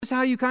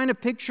how you kind of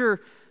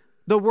picture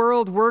the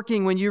world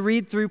working when you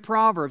read through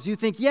Proverbs. You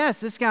think, yes,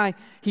 this guy,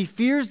 he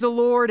fears the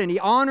Lord and he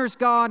honors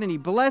God and he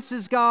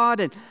blesses God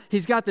and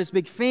he's got this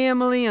big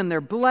family and they're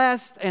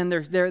blessed and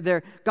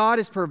God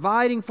is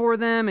providing for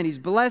them and he's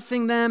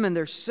blessing them and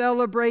they're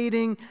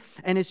celebrating.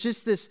 And it's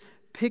just this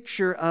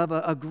picture of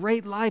a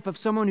great life of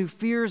someone who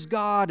fears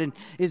God and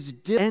is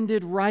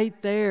ended right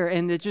there.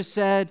 And it just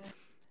said,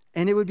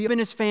 and it would be in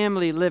his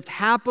family lived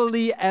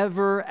happily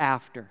ever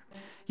after.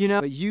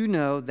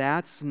 But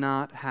that's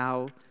not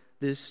how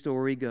this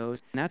story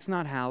goes. And that's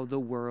not how the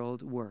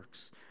world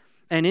works.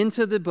 And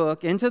into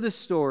the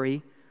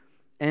story,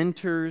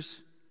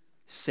 enters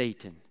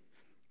Satan.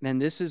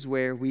 And this is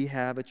where we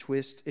have a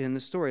twist in the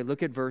story.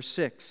 Look at verse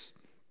 6.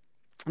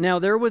 Now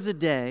there was a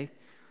day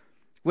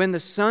when the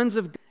sons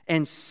of God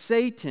and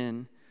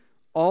Satan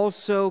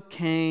also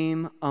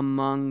came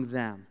among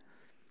them.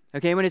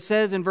 Okay, when it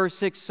says in verse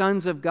 6,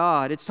 sons of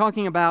God, it's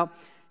talking about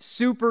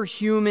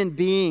superhuman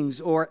beings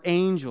or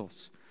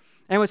angels.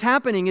 And what's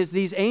happening is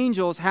these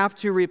angels have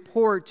to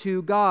report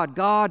to God.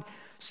 God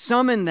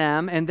summoned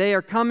them, and they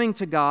are coming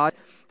to God.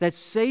 That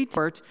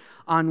Satan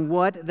on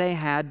what they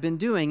had been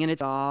doing, and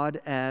it's God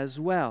as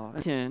well.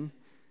 Satan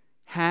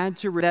had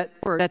to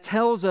that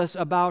tells us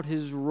about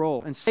his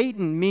role. And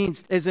Satan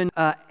is an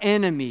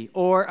enemy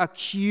or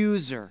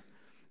accuser.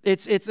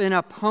 It's an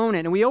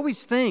opponent, and we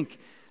always think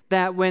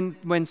that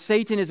when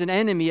Satan is an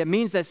enemy, it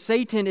means that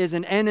Satan is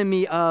an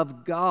enemy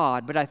of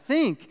God. But I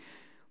think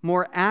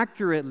more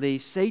accurately,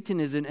 Satan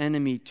is an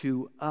enemy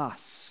to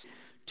us,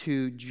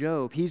 to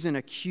Job. He's an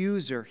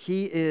accuser.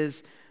 He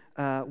is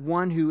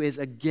one who is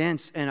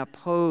against and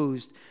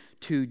opposed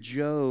to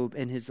Job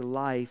and his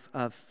life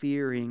of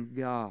fearing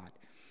God.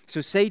 So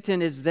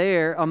Satan is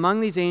there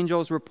among these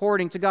angels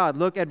reporting to God.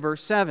 Look at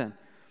verse 7.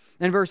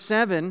 In verse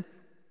 7,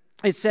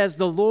 it says,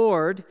 the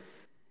Lord,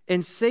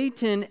 and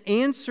Satan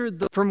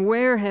answered, from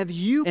where have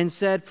you? And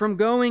said, from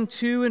going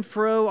to and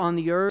fro on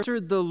the earth,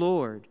 answered the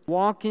Lord,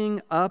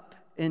 walking up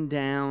and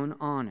down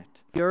on it.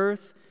 The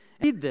earth.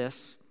 Read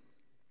this.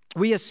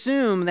 We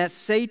assume that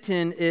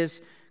Satan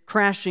is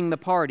crashing the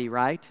party,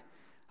 right?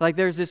 Like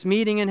there's this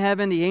meeting in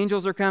heaven, the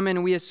angels are coming,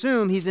 and we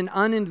assume he's an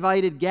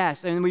uninvited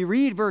guest. And we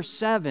read verse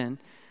 7,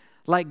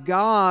 like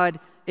God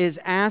is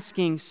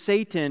asking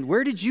Satan,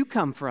 where did you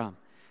come from?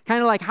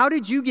 Kind of like, how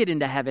did you get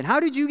into heaven? How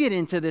did you get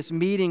into this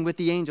meeting with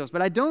the angels?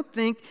 But I don't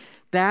think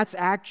that's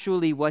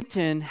actually what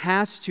Satan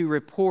has to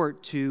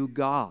report to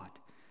God.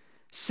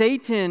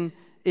 Satan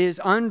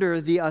is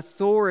under the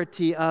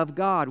authority of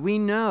God. We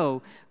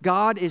know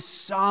God is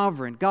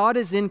sovereign. God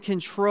is in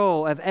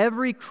control of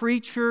every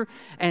creature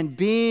and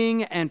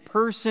being and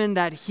person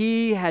that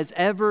He has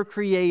ever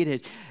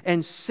created.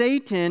 And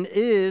Satan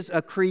is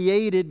a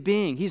created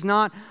being. He's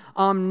not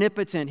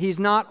omnipotent. He's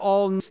not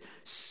all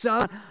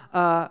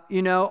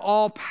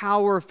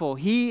powerful.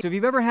 So if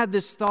you've ever had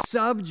this thought,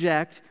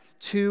 subject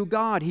to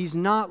God, He's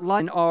not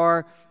like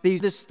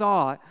this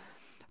thought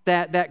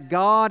that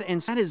God,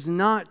 and that is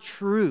not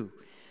true.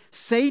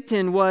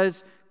 Satan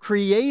was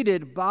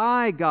created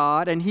by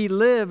God, and he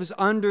lives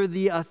under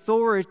the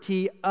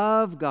authority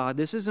of God.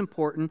 This is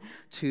important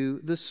to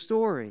the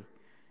story.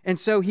 And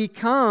so he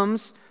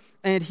comes,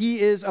 and he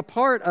is a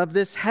part of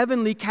this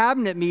heavenly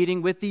cabinet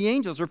meeting with the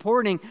angels,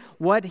 reporting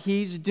what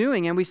he's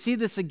doing. And we see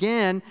this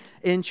again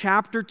in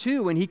chapter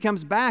 2 when he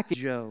comes back.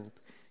 Job.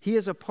 He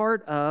is a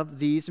part of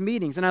these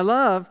meetings. And I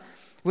love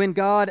when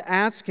God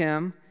asks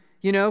him,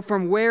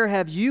 from where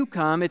have you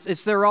come?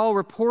 It's they're all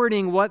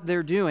reporting what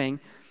they're doing.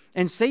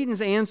 And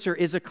Satan's answer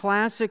is a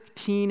classic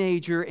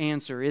teenager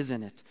answer,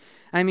 isn't it?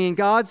 I mean,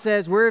 God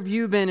says, where have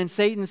you been? And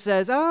Satan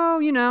says,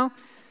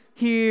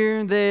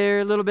 here,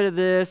 there, a little bit of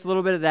this, a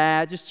little bit of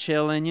that, just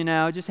chilling,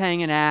 just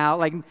hanging out.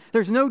 Like,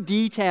 there's no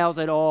details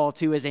at all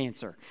to his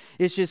answer.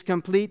 It's just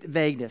complete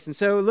vagueness. And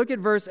so look at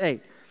verse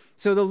 8.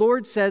 So the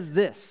Lord says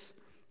this,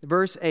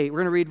 verse 8. We're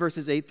going to read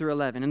verses 8 through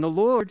 11. And the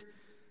Lord,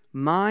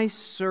 my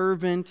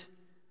servant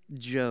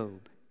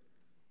Job,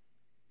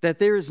 that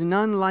there is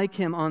none like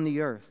him on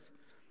the earth,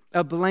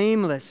 a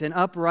blameless and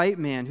upright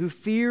man who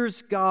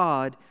fears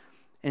God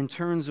and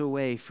turns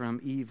away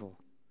from evil.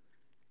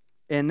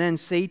 And then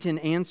Satan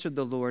answered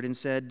the Lord and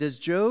said, does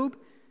Job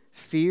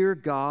fear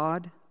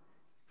God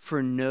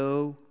for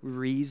no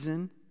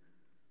reason?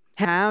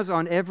 Has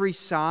on every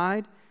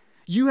side,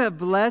 you have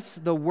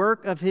blessed the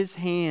work of his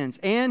hands,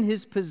 and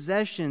his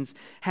possessions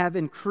have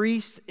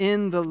increased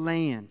in the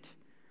land.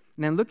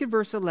 Now look at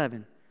verse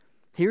 11.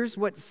 Here's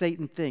what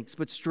Satan thinks.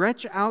 But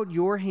stretch out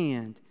your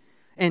hand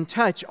and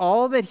touch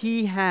all that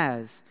he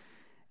has,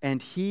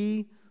 and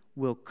he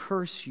will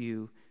curse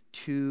you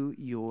to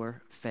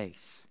your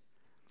face.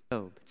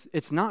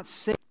 It's not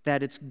Satan,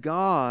 that it's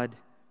God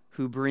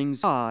who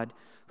brings not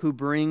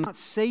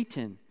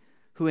Satan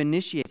who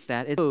initiates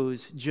that. It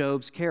shows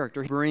Job's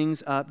character. He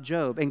brings up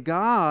Job. And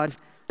God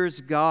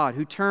is God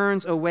who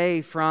turns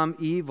away from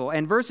evil.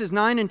 And verses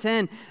 9 and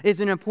 10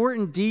 is an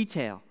important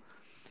detail,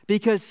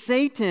 because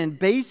Satan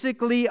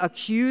basically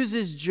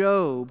accuses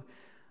Job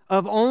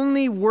of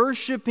only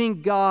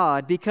worshiping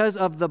God because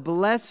of the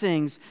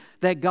blessings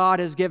that God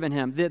has given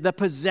him, the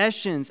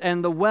possessions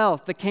and the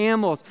wealth, the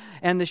camels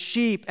and the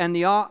sheep and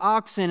the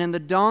oxen and the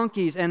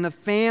donkeys and the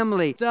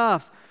family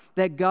stuff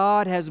that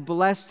God has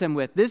blessed him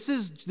with. This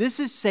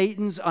is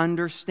Satan's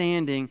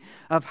understanding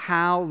of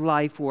how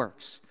life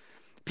works.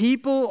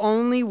 People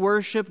only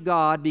worship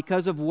God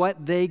because of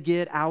what they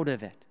get out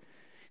of it.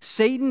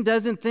 Satan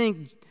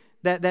thinks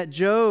that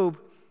Job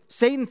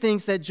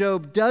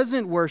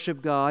doesn't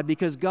worship God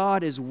because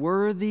God is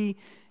worthy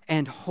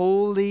and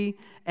holy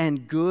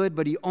and good,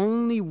 but he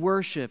only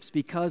worships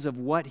because of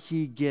what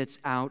he gets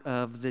out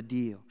of the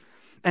deal.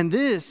 And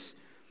this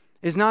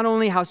is not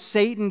only how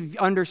Satan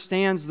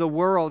understands the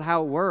world,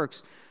 how it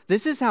works.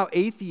 This is how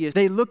atheists,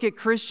 they look at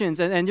Christians,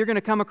 and you're going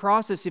to come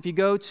across this if you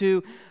go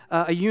to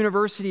a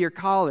university or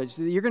college.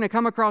 You're going to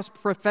come across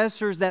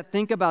professors that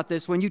think about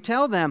this. When you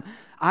tell them,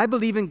 I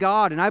believe in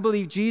God and I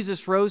believe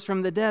Jesus rose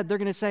from the dead, they're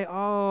going to say,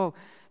 oh,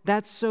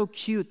 that's so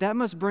cute. That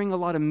must bring a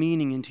lot of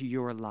meaning into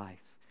your life.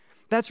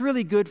 That's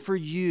really good for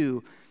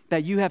you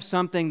that you have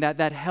something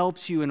that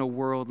helps you in a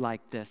world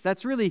like this.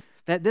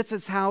 This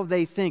is how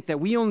they think, that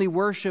we only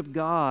worship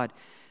God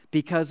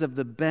because of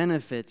the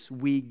benefits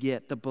we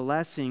get, the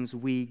blessings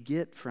we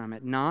get from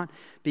it, not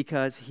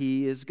because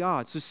he is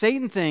God. So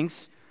Satan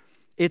thinks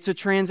it's a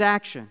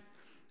transaction.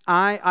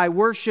 I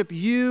worship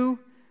you,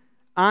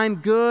 I'm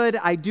good,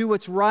 I do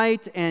what's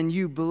right, and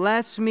you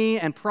bless me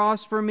and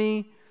prosper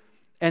me.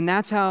 And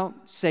that's how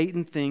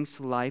Satan thinks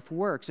life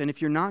works. And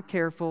if you're not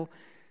careful,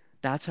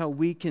 that's how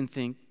we can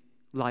think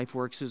life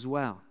works as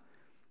well.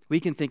 We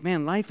can think,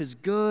 man, life is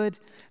good.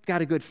 I've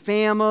got a good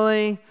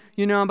family.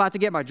 I'm about to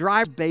get my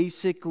driver's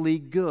basically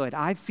good.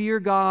 I fear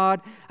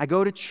God. I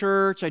go to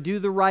church. I do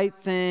the right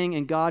thing.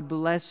 And God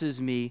blesses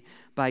me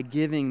by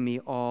giving me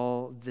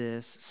all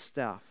this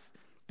stuff.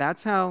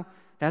 That's how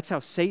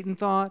Satan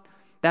thought.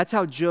 That's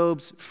how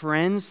Job's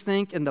friends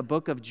think in the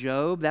book of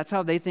Job. That's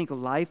how they think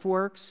life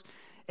works.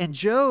 And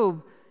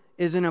Job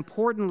is an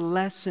important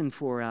lesson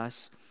for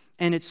us.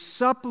 And it's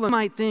supplement. You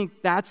might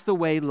think that's the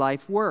way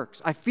life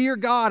works. I fear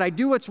God. I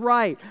do what's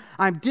right.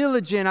 I'm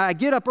diligent. I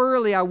get up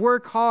early. I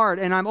work hard.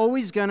 And I'm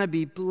always going to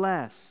be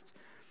blessed.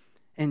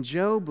 And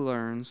Job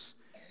learns,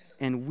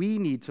 and we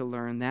need to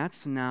learn,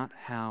 that's not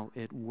how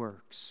it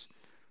works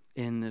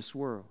in this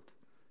world.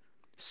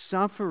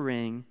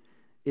 Suffering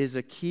is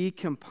a key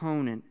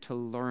component to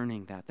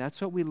learning that.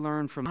 That's what we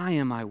learn from why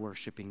am I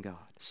worshiping God?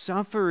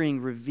 Suffering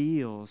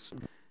reveals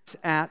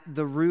at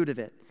the root of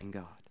it in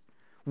God.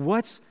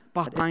 What's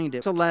behind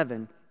it?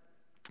 11.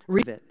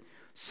 Read it.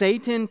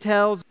 Satan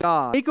tells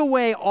God, take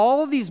away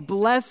all these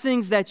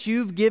blessings that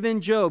you've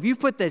given Job. You've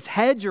put this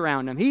hedge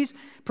around him. He's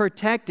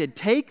protected.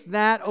 Take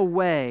that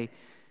away,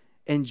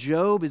 and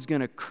Job is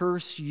going to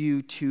curse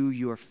you to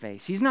your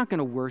face. He's not going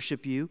to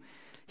worship you.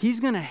 He's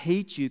going to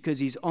hate you because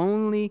he's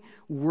only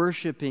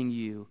worshiping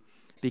you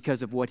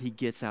because of what he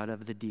gets out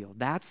of the deal.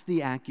 That's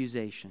the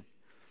accusation.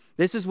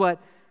 This is what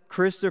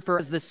Christopher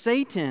says. The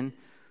Satan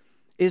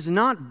is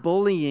not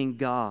bullying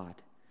God,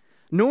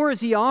 nor is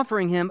he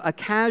offering him a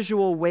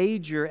casual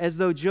wager as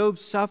though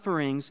Job's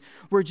sufferings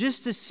were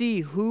just to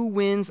see who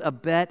wins a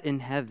bet in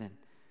heaven.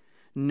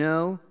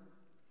 No,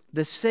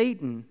 the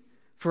Satan,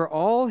 for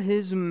all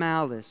his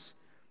malice,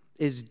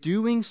 is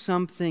doing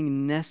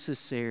something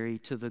necessary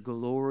to the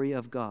glory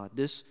of God.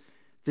 This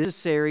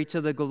necessary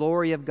to the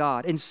glory of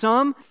God. In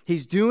some,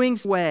 he's doing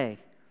way.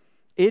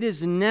 It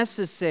is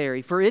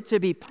necessary for it to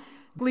be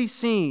publicly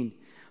seen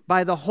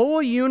by the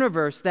whole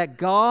universe that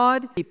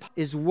God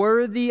is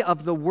worthy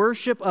of the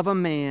worship of a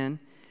man,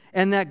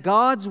 and that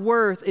God's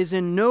worth is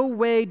in no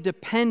way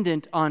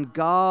dependent on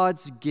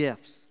God's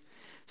gifts.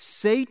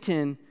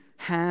 Satan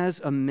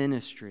has a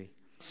ministry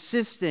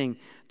insisting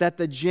that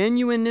the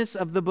genuineness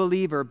of the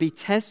believer be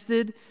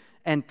tested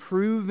and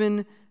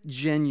proven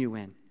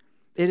genuine.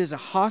 It is a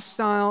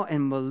hostile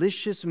and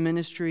malicious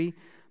ministry,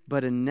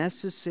 but a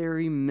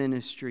necessary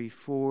ministry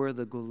for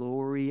the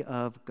glory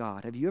of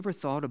God. Have you ever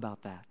thought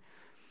about that?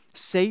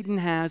 Satan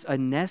has a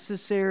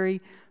necessary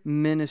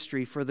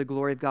ministry for the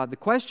glory of God. The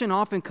question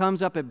often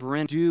comes up at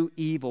Brent, do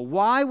evil.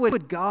 Why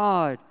would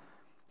God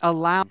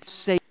allow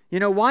Satan?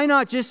 Why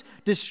not just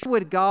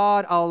would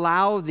God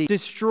allow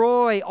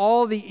destroy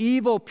all the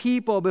evil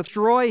people,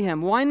 destroy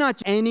him? Why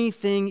not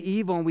anything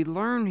evil? And we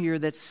learn here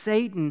that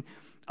Satan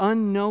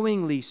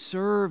unknowingly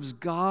serves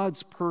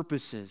God's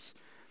purposes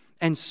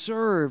and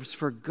serves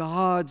for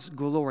God's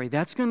glory.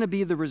 That's going to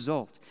be the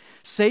result.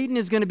 Satan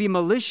is going to be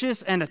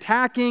malicious and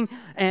attacking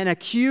and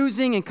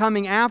accusing and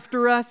coming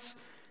after us.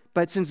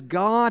 But since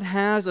God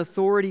has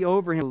authority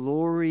over him, the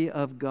glory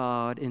of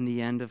God in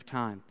the end of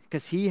time,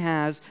 because he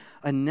has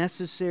a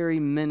necessary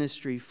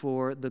ministry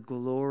for the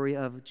glory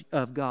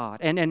of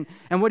God. And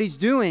what he's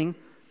doing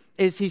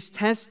is he's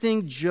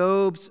testing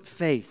Job's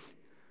faith.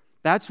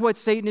 That's what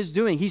Satan is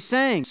doing. He's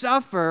saying,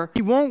 suffer,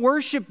 he won't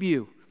worship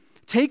you.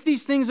 Take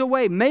these things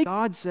away.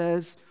 God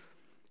says,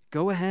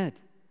 go ahead.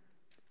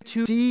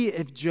 To see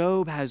if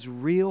Job has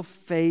real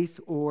faith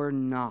or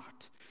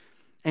not.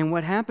 And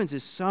what happens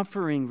is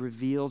suffering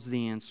reveals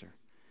the answer.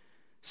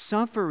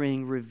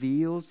 Suffering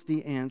reveals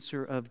the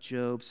answer of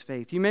Job's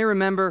faith. You may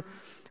remember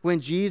when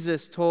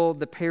Jesus told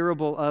the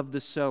parable of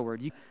the sower.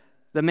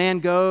 The man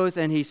goes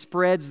and he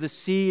spreads the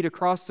seed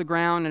across the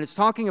ground, and it's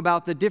talking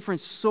about the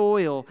different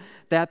soil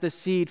that the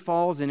seed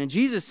falls in. And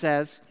Jesus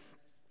says,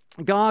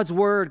 God's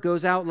word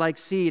goes out like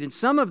seed, and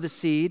some of the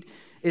seed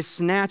is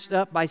snatched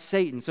up by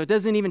Satan. So it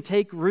doesn't even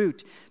take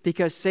root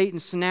because Satan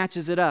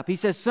snatches it up. He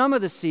says some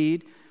of the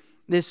seed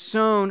is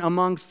sown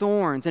among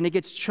thorns, and it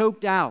gets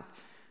choked out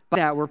by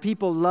that, where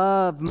people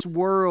love this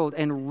world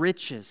and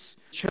riches,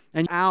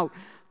 and out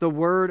the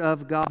word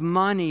of God,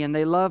 money, and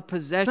they love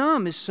possession.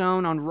 Some is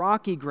sown on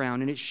rocky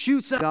ground, and it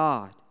shoots up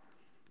God.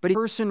 But a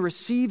person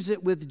receives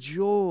it with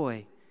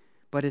joy,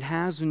 but it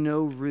has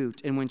no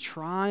root. And when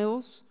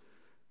trials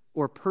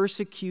or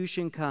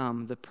persecution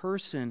come, the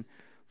person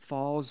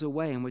falls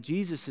away. And what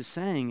Jesus is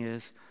saying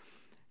is,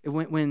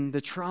 when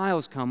the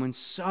trials come, when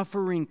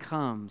suffering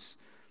comes,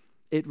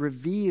 it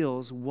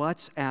reveals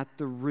what's at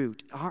the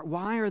root.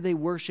 Why are they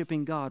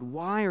worshiping God?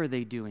 Why are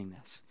they doing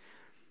this?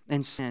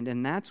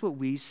 And that's what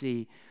we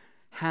see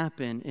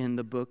happen in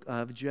the book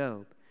of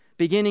Job.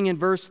 Beginning in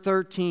verse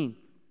 13.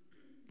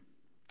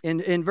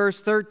 In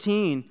verse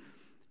 13,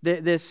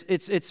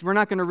 we're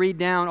not going to read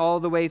down all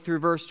the way through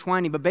verse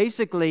 20, but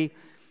basically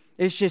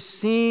it's just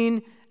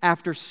scene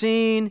after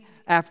scene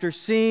after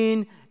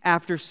scene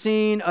after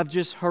scene of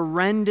just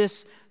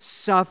horrendous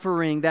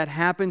suffering that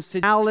happens to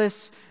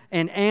Alice,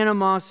 and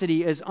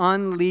animosity is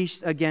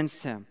unleashed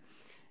against him.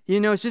 You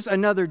know, it's just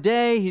another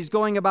day. He's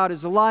going about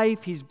his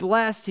life. He's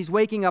blessed. He's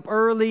waking up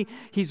early.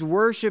 He's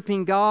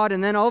worshiping God.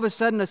 And then all of a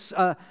sudden,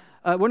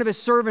 one of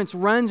his servants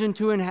runs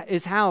into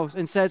his house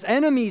and says,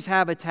 enemies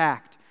have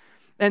attacked,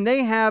 and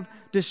they have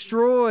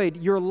destroyed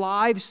your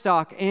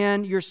livestock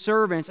and your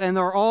servants, and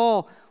they're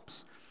all...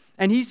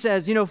 And he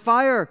says,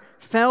 fire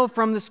fell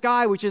from the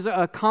sky, which is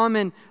a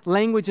common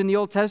language in the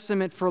Old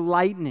Testament for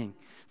lightning.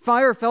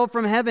 Fire fell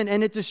from heaven,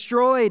 and it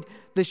destroyed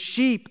the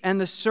sheep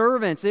and the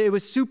servants. It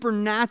was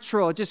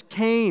supernatural. It just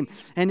came,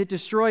 and it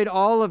destroyed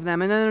all of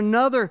them. And then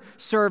another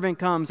servant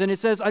comes, and it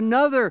says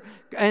another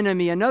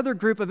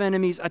group of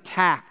enemies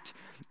attacked,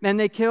 and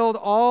they killed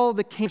all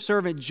the king's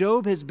servant.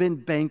 Job has been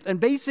banked. And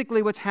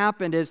basically what's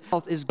happened is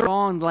health is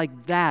gone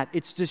like that.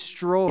 It's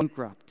destroyed,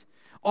 bankrupt.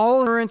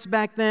 All insurance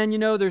back then,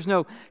 there's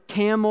no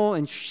camel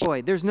and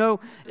joy.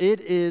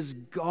 It is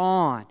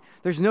gone.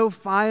 There's no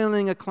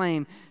filing a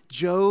claim.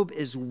 Job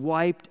is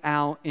wiped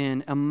out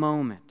in a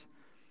moment.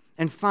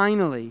 And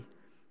finally,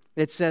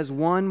 it says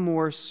one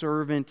more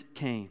servant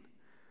came.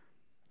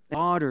 The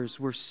daughters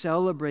were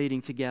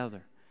celebrating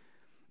together,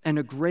 and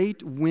a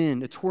great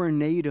wind, a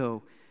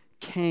tornado,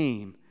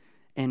 came,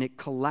 and it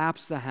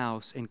collapsed the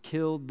house and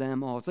killed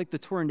them all. It's like the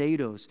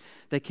tornadoes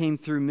that came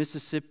through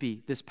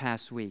Mississippi this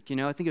past week.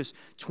 I think it was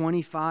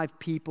 25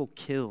 people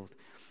killed.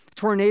 The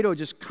tornado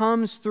just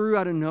comes through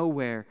out of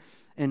nowhere,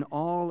 and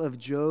all of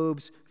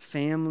Job's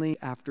family,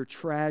 after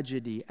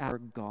tragedy, are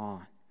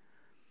gone.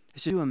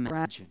 It's just to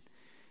imagine.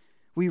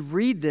 We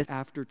read this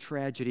after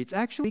tragedy. It's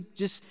actually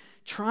just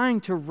trying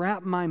to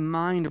wrap my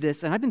mind around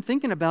this. And I've been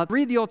thinking about,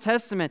 read the Old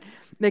Testament.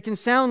 It can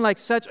sound like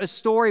such a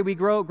story we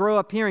grow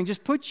up hearing.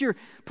 Just put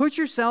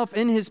yourself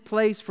in his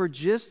place for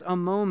just a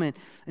moment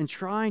and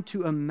try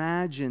to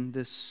imagine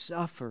the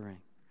suffering.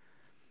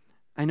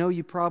 I know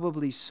you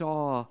probably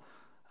saw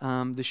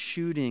the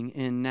shooting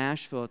in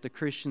Nashville at the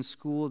Christian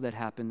school that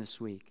happened this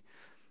week.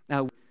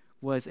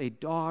 Was a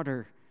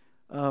daughter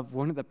of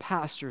one of the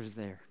pastors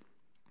there.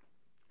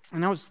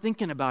 And I was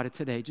thinking about it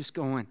today, just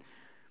going,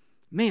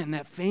 man,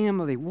 that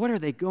family, what are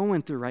they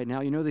going through right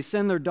now? They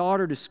send their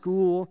daughter to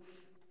school.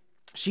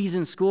 She's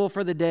in school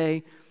for the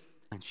day,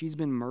 and she's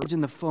been murdered.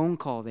 In the phone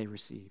call they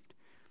received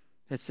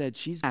that said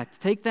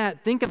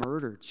think of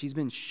murdered. She's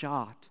been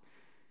shot.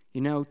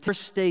 Her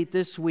state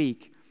this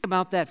week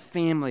about that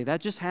family.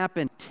 That just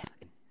happened.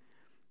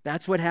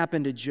 That's what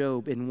happened to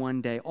Job in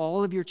one day.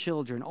 All of your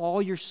children,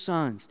 all your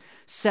sons,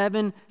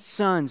 7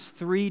 sons,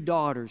 3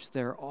 daughters,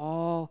 they're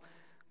all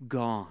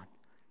gone.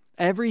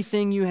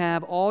 Everything you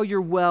have, all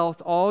your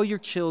wealth, all your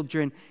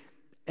children,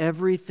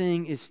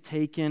 everything is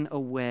taken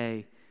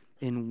away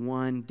in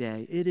one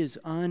day. It is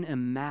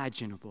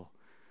unimaginable,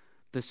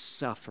 the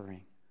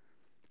suffering.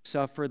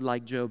 Suffered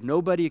like Job.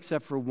 Nobody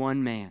except for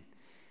one man,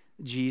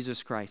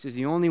 Jesus Christ, is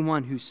the only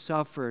one who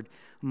suffered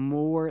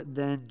more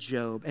than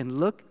Job. And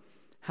look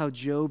how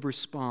Job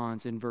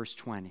responds in verse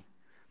 20.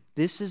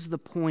 This is the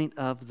point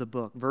of the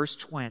book. Verse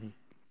 20.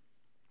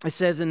 It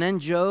says, and then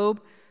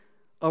Job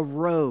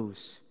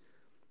arose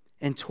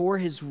and tore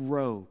his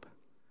robe.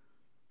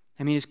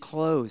 His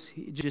clothes,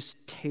 he just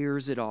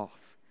tears it off.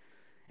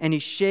 And he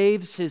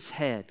shaves his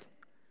head.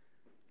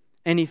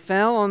 And he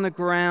fell on the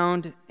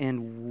ground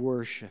and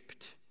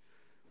worshiped.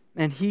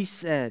 And he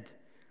said,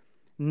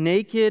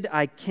 naked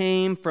I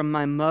came from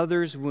my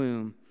mother's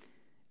womb,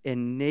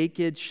 and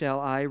naked shall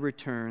I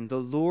return. The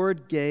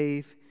Lord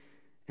gave,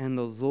 and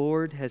the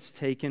Lord has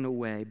taken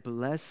away.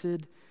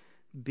 Blessed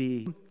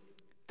be.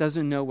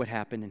 Doesn't know what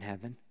happened in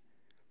heaven.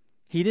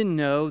 He didn't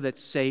know that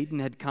Satan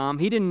had come.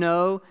 He didn't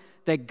know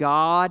that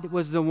God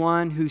was the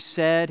one who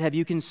said, "Have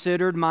you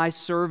considered my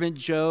servant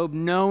Job?"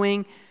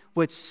 Knowing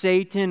what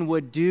Satan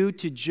would do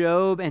to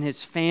Job and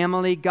his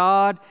family,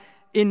 God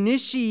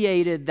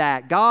initiated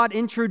that. God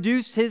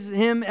introduced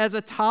him as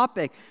a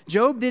topic.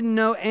 Job didn't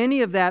know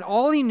any of that.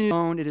 All he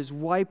knew, it is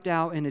wiped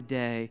out in a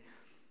day.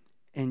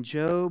 And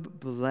Job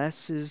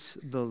blesses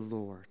the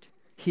Lord.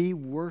 He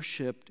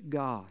worshiped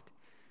God.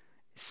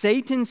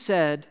 Satan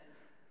said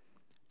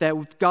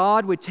that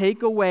God would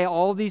take away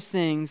all these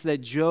things,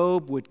 that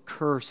Job would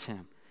curse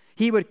him.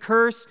 He would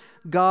curse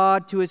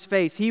God to his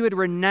face. He would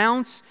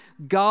renounce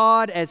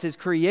God as his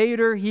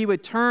creator. He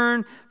would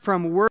turn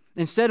from work.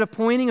 Instead of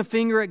pointing a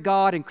finger at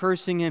God and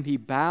cursing him, he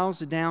bows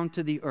down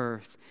to the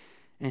earth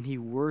and he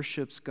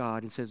worships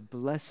God and says,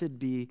 "Blessed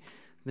be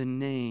the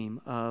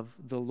name of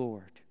the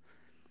Lord."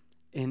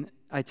 And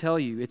I tell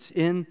you, it's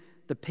in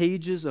the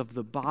pages of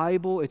the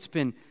Bible. It's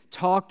been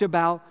talked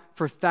about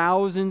for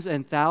thousands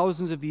and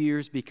thousands of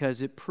years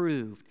because it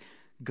proved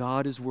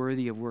God is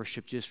worthy of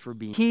worship just for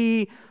being.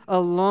 He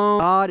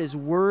alone, God is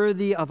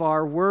worthy of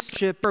our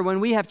worship. When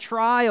we have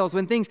trials,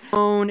 when things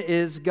alone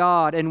is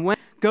God. And when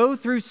we go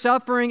through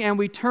suffering and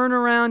we turn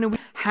around and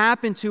what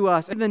happen to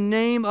us in the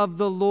name of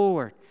the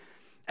Lord,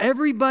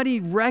 everybody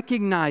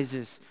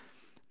recognizes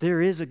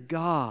there is a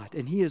God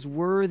and He is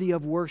worthy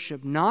of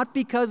worship, not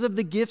because of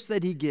the gifts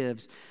that He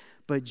gives,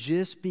 but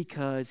just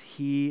because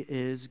He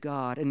is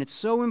God. And it's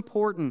so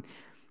important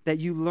that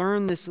you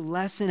learn this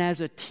lesson as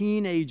a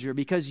teenager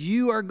because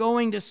you are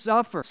going to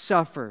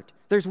suffered.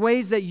 There's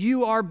ways that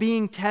you are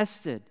being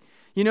tested.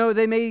 You know,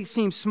 they may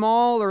seem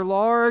small or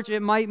large.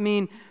 It might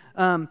mean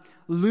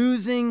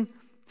losing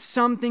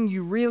something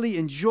you really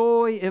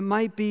enjoy. It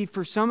might be,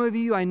 for some of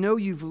you, I know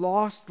you've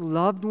lost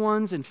loved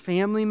ones and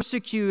family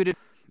persecuted.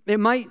 It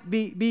might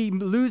be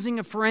losing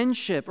a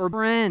friendship or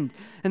friend,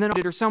 and then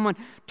or someone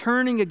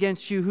turning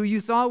against you who you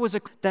thought was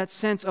that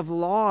sense of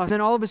loss. And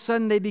then all of a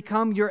sudden they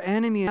become your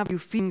enemy. And you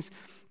things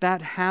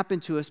that happen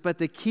to us. But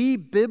the key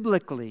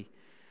biblically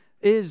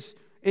is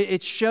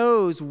it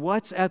shows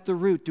what's at the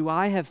root. Do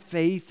I have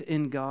faith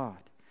in God?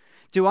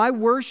 Do I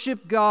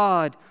worship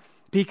God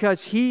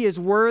because He is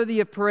worthy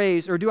of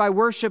praise, or do I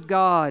worship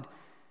God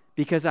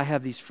because I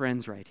have these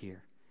friends right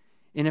here?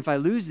 And if I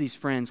lose these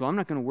friends, well, I'm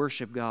not going to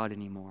worship God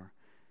anymore.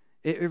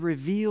 It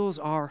reveals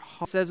our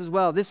heart. It says as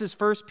well, this is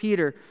 1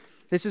 Peter.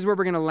 This is where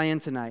we're going to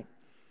land tonight.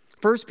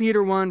 1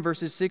 Peter 1,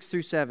 verses 6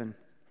 through 7.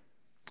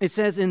 It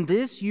says, "In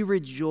this you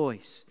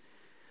rejoice,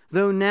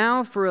 though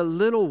now for a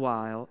little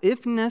while,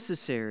 if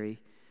necessary,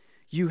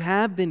 you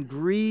have been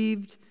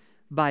grieved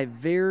by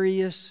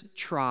various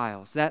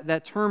trials."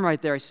 That term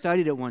right there, I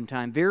studied it one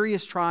time.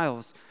 Various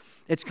trials.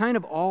 It's kind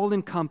of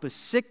all-encompassed.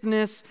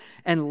 Sickness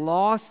and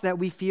loss that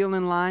we feel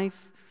in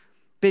life.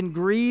 Been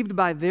grieved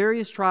by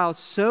various trials,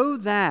 so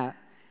that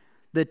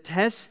the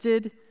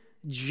tested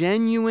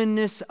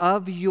genuineness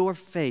of your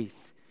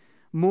faith,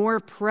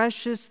 more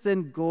precious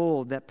than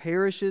gold that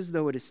perishes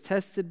though it is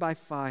tested by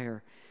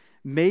fire,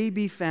 may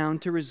be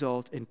found to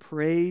result in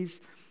praise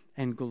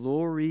and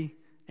glory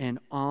and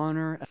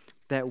honor,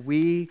 that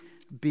we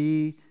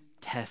be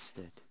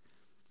tested.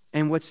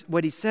 And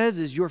what he says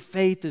is your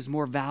faith is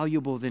more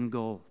valuable than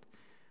gold.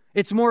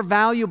 It's more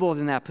valuable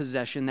than that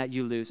possession that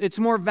you lose. It's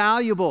more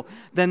valuable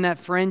than that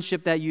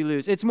friendship that you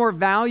lose. It's more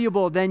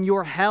valuable than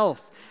your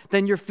health,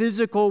 than your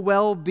physical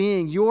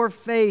well-being. Your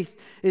faith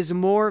is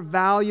more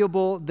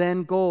valuable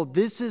than gold.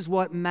 This is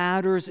what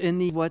matters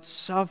in what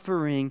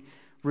suffering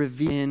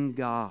reveals in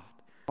God,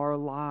 our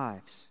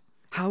lives.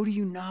 How do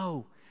you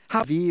know?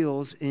 How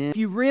reveals in? If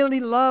you really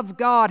love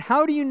God,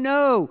 how do you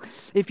know?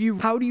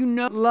 How do you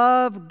know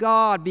love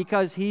God?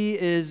 Because He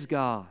is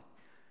God.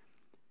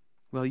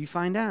 Well, you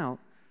find out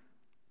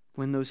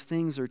when those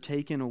things are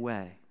taken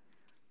away,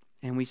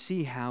 and we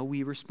see how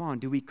we respond.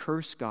 Do we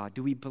curse God?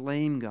 Do we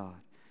blame God?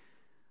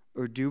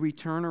 Or do we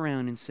turn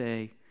around and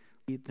say,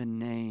 "The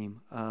name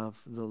of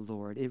the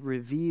Lord"? It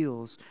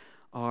reveals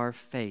our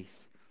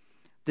faith.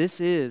 This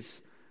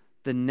is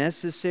the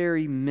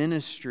necessary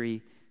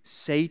ministry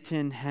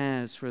Satan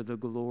has for the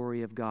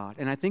glory of God.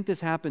 And I think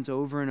this happens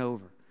over and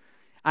over.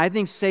 I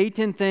think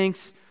Satan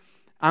thinks,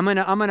 I'm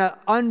gonna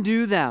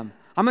undo them.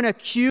 I'm going to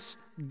accuse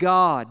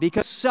God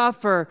because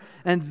suffer,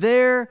 and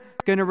they're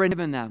going to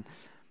redeem them.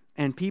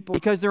 And people,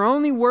 because they're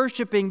only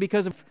worshiping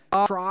because of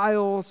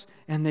trials,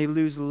 and they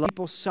lose love.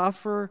 People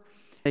suffer.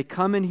 They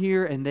come in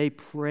here and they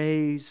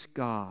praise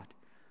God.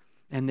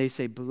 And they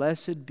say,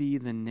 "Blessed be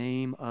the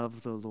name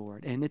of the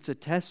Lord." And it's a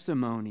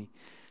testimony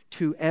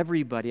to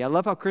everybody. I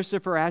love how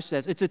Christopher Ash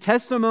says, it's a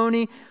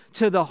testimony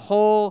to the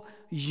whole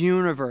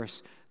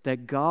universe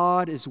that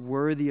God is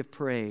worthy of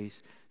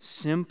praise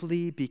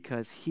simply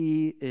because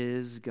He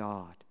is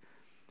God.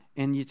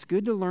 And it's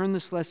good to learn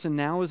this lesson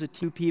now as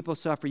two people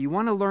suffer. You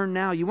want to learn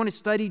now. You want to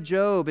study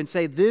Job and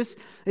say, this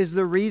is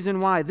the reason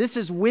why. This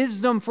is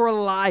wisdom for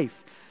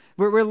life.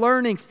 We're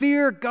learning,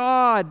 fear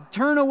God,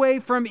 turn away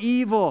from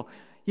evil.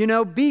 You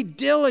know, be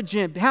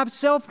diligent, have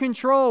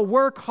self-control,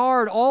 work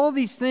hard, all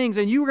these things.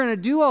 And you're going to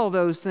do all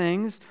those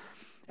things.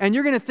 And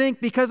you're going to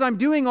think, because I'm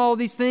doing all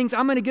these things,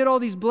 I'm going to get all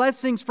these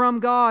blessings from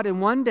God. And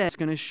one day it's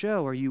going to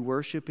show, are you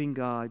worshiping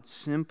God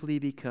simply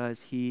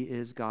because He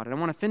is God? And I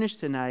want to finish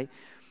tonight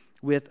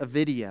with a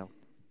video.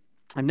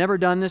 I've never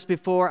done this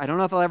before. I don't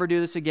know if I'll ever do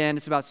this again.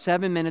 It's about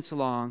 7 minutes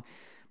long,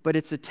 but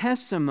it's a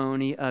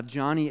testimony of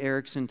Joni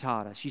Eareckson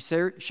Tada. She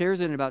shares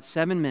it in about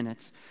 7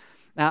 minutes.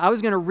 Now, I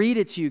was going to read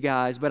it to you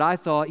guys, but I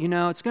thought,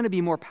 it's going to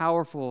be more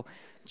powerful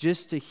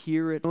just to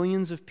hear it.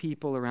 Millions of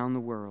people around the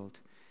world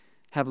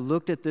have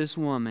looked at this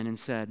woman and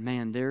said,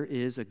 man, there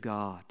is a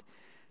God,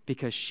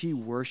 because she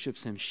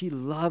worships Him. She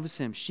loves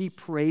Him. She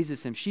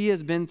praises Him. She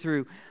has been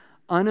through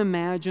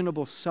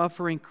unimaginable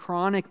suffering,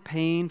 chronic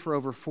pain for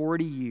over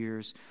 40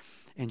 years,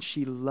 and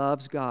she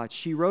loves God.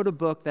 She wrote a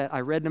book that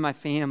I read to my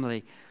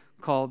family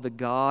called The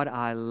God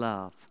I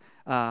Love.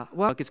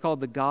 It's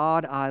called The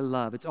God I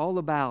Love. It's all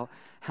about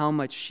how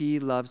much she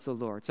loves the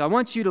Lord. So I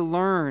want you to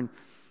learn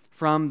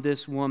from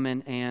this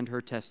woman and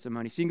her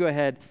testimony. So you can go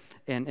ahead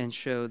and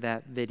show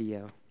that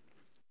video.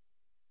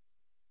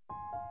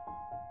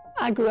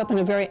 I grew up in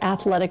a very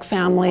athletic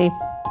family,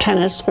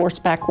 tennis,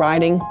 horseback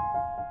riding.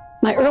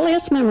 My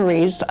earliest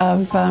memories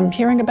of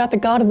hearing about the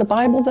God of the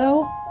Bible,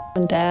 though,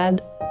 and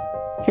Dad,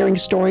 hearing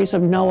stories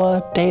of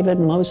Noah, David,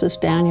 Moses,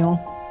 Daniel.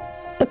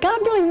 But God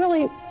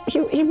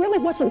he really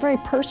wasn't very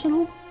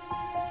personal.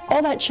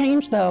 All that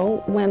changed,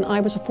 though, when I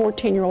was a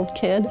 14-year-old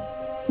kid,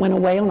 went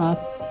away on a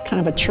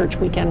kind of a church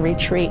weekend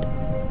retreat.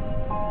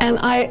 And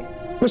I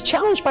was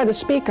challenged by the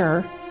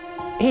speaker.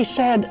 He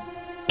said,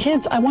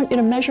 kids, I want you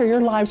to measure your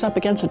lives up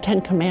against the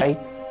 10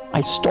 Commandments.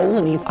 I stole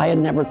anything. I had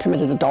never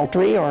committed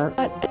adultery,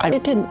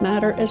 it didn't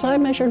matter. As I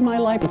measured my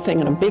life,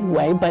 thing in a big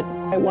way, but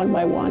one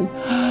by one,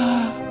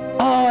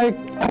 I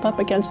up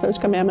against those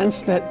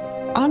commandments that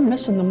I'm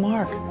missing the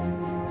mark.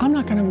 I'm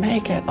not going to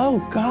make it. Oh,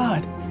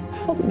 God,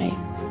 help me.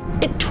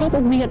 It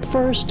troubled me at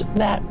first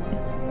that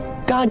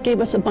God gave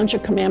us a bunch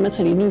of commandments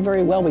that He knew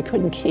very well we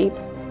couldn't keep.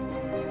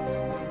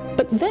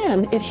 But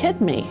then it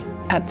hit me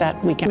at that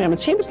weekend.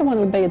 Commandments. He was the one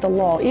who obeyed the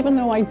law, even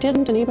though I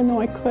didn't and even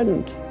though I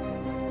couldn't.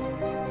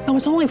 I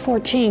was only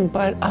 14,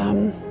 but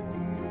I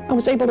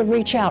was able to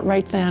reach out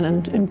right then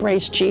and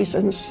embrace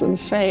Jesus and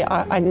say,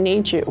 I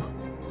need you.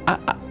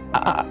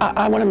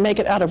 I want to make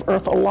it out of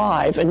earth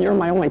alive, and you're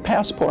my only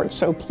passport,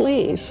 so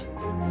please.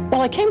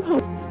 Well, I came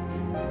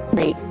home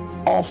great,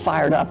 all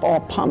fired up,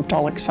 all pumped,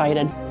 all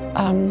excited.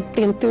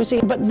 The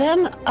enthusiasm, but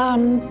then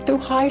through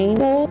high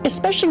school,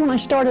 especially when I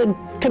started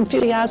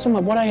enthusiasm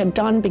of what I had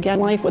done, began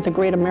life with a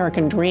great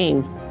American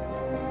dream.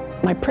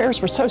 My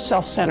prayers were so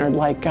self-centered,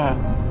 like,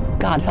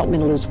 God, help me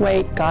to lose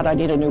weight. God, I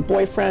need a new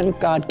boyfriend.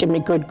 God, give me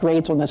good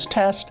grades on this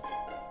test.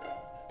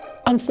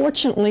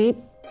 Unfortunately,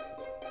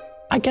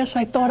 I guess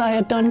I thought I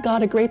had done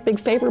God a great big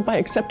favor by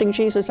accepting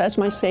Jesus as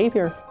my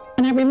Savior.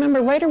 And I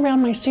remember right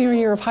around my senior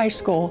year of high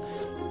school,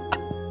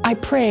 I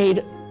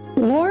prayed,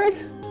 Lord,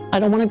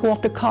 I don't want to go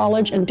off to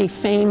college and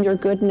defame your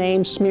good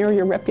name, smear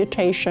your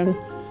reputation.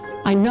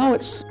 I know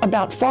it's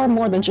about far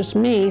more than just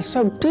me,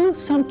 so do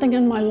something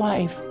in my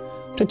life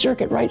to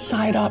jerk it right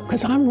side up,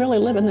 because I'm really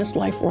living this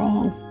life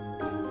wrong.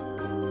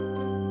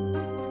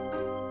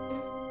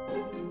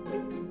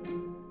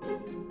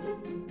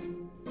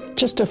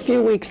 Just a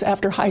few weeks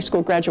after high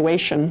school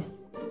graduation,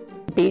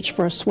 beach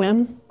for a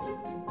swim.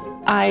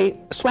 I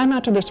swam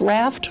out to this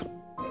raft,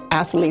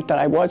 athlete that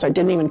I was, I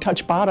didn't even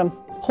touch bottom,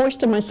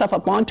 hoisted myself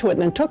up onto it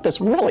and then took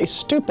this really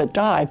stupid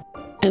dive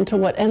into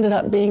what ended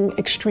up being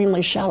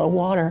extremely shallow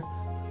water.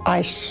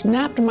 I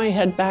snapped my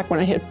head back when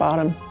I hit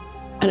bottom,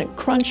 and it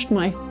crunched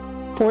my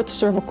 4th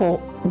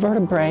cervical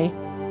vertebrae,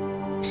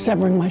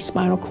 severing my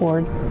spinal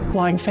cord,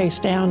 lying face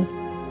down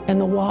in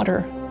the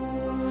water.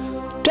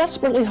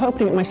 Desperately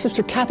hoping that my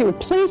sister Kathy would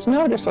please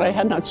notice that I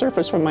had not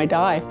surfaced from my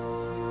dive.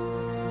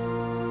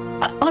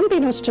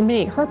 Unbeknownst to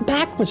me, her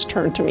back was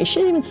turned to me. She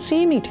didn't even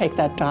see me take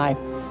that dive.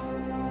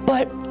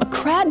 But a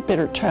crab bit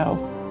her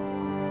toe.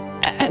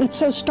 And it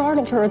so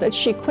startled her that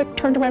she quick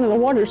turned around in the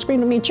water and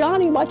screamed to me,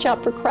 Johnny, watch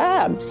out for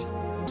crabs.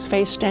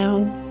 Face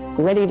down,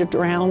 ready to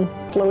drown,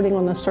 floating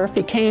on the surf.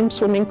 He came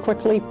swimming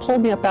quickly,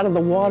 pulled me up out of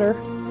the water.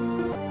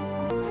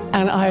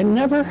 And I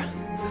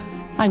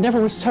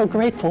never was so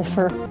grateful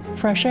for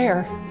fresh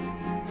air.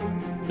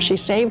 She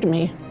saved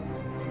me.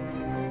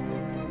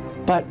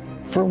 But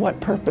for what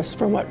purpose,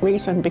 for what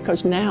reason?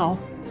 Because now,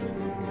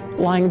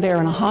 lying there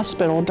in a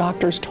hospital,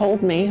 doctors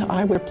told me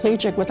I was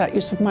paraplegic without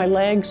use of my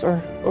legs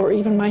or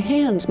even my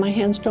hands. My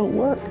hands don't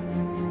work.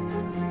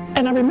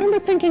 And I remember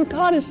thinking,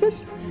 God, is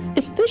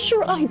this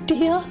your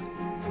idea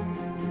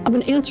of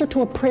an answer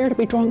to a prayer to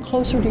be drawn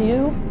closer to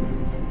you?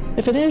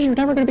 If it is, you're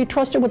never going to be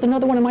trusted with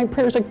another one of my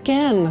prayers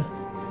again.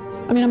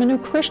 I mean, I'm a new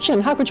Christian.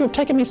 How could you have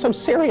taken me so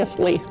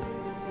seriously?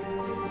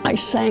 I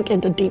sank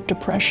into deep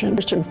depression.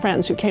 Christian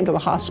friends who came to the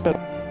hospital.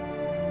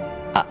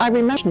 I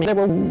remember there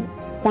were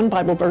one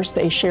Bible verse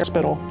they shared in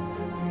the hospital,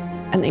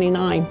 and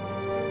 89,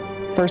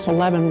 verse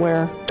 11,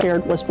 where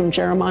shared was from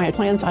Jeremiah.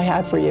 Plans I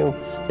had for you.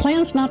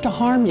 Plans not to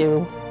harm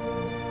you,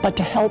 but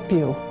to help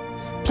you.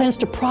 Plans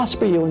to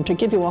prosper you and to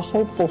give you a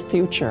hopeful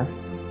future.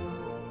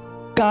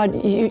 God,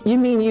 you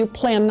mean you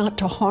plan not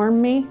to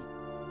harm me?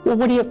 Well,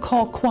 what do you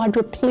call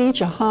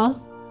quadriplegia, huh?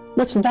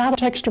 What's that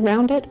text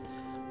around it?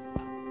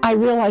 I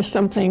realized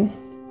something,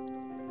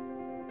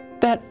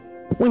 that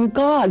when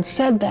God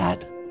said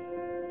that,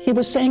 he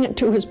was saying it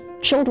to his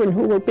children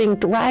who were being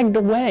dragged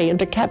away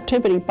into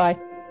captivity by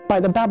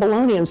the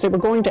Babylonians. They were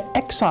going to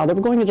exile. They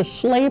were going into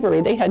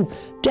slavery. They had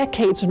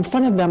decades in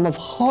front of them of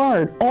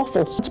hard,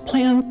 awful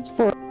plans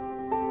for.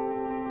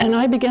 And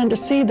I began to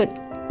see that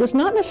it was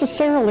not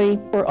necessarily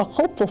for a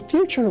hopeful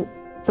future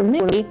for me.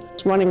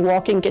 It's running,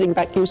 walking, getting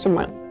back used to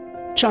my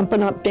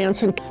jumping up,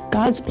 dancing.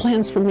 God's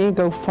plans for me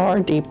go far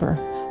deeper.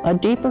 A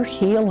deeper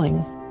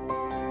healing.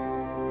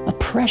 A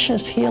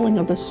precious healing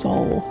of the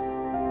soul.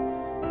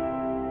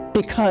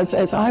 Because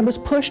as I was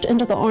pushed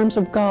into the arms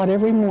of God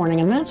every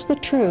morning, and that's the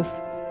truth,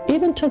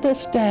 even to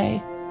this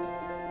day,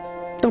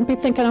 don't be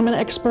thinking I'm an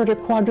expert at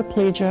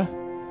quadriplegia,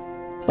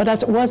 but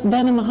as it was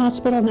then in the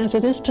hospital and as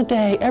it is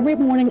today, every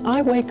morning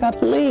I wake up,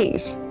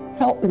 please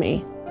help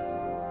me.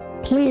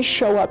 Please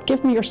show up,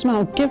 give me your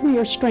smile, give me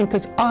your strength,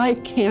 because I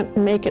can't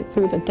make it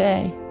through the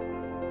day.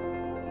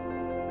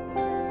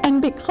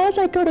 And because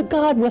I go to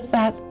God with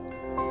that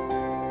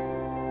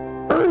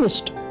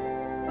earnest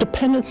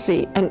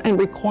dependency and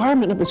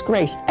requirement of his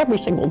grace every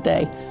single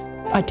day,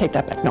 I take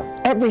that back, no,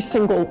 every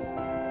single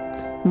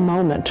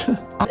moment.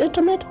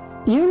 Intimate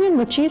union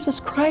with Jesus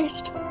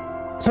Christ.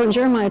 So in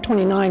Jeremiah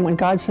 29, when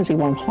God says he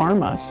won't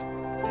harm us,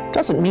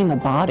 doesn't mean the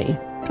body,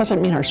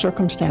 doesn't mean our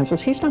circumstances.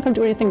 He's not going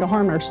to do anything to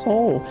harm our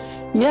soul.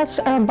 Yes,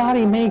 our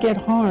body may get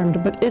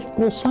harmed, but it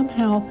will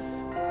somehow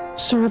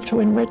serve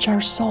to enrich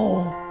our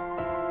soul.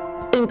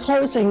 In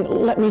closing,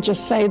 let me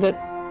just say that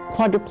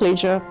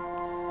quadriplegia,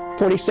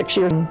 46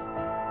 years,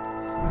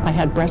 I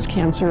had breast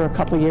cancer a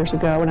couple of years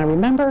ago, and I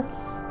remember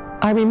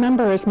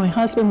as my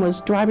husband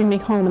was driving me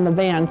home in the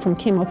van from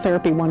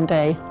chemotherapy one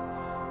day,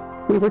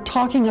 we were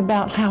talking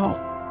about how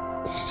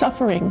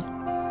suffering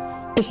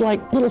is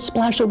like little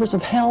splashovers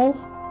of hell,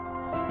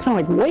 kind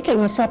of like waking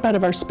us up out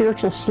of our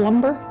spiritual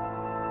slumber.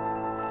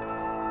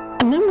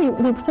 And then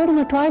we pulled in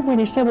the driveway and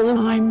he said, well, there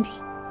are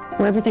times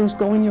where everything's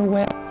going your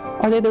way.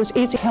 Are they those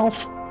easy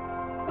health?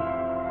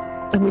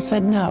 And we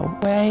said, no.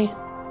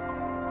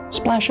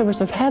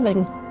 Splashovers of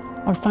heaven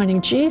are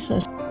finding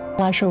Jesus,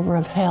 flashover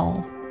of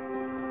hell.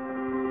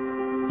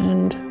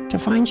 And to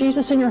find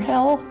Jesus in your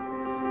hell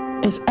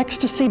is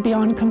ecstasy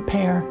beyond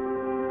compare.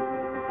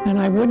 And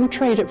I wouldn't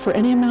trade it for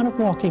any amount of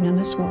walking in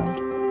this world.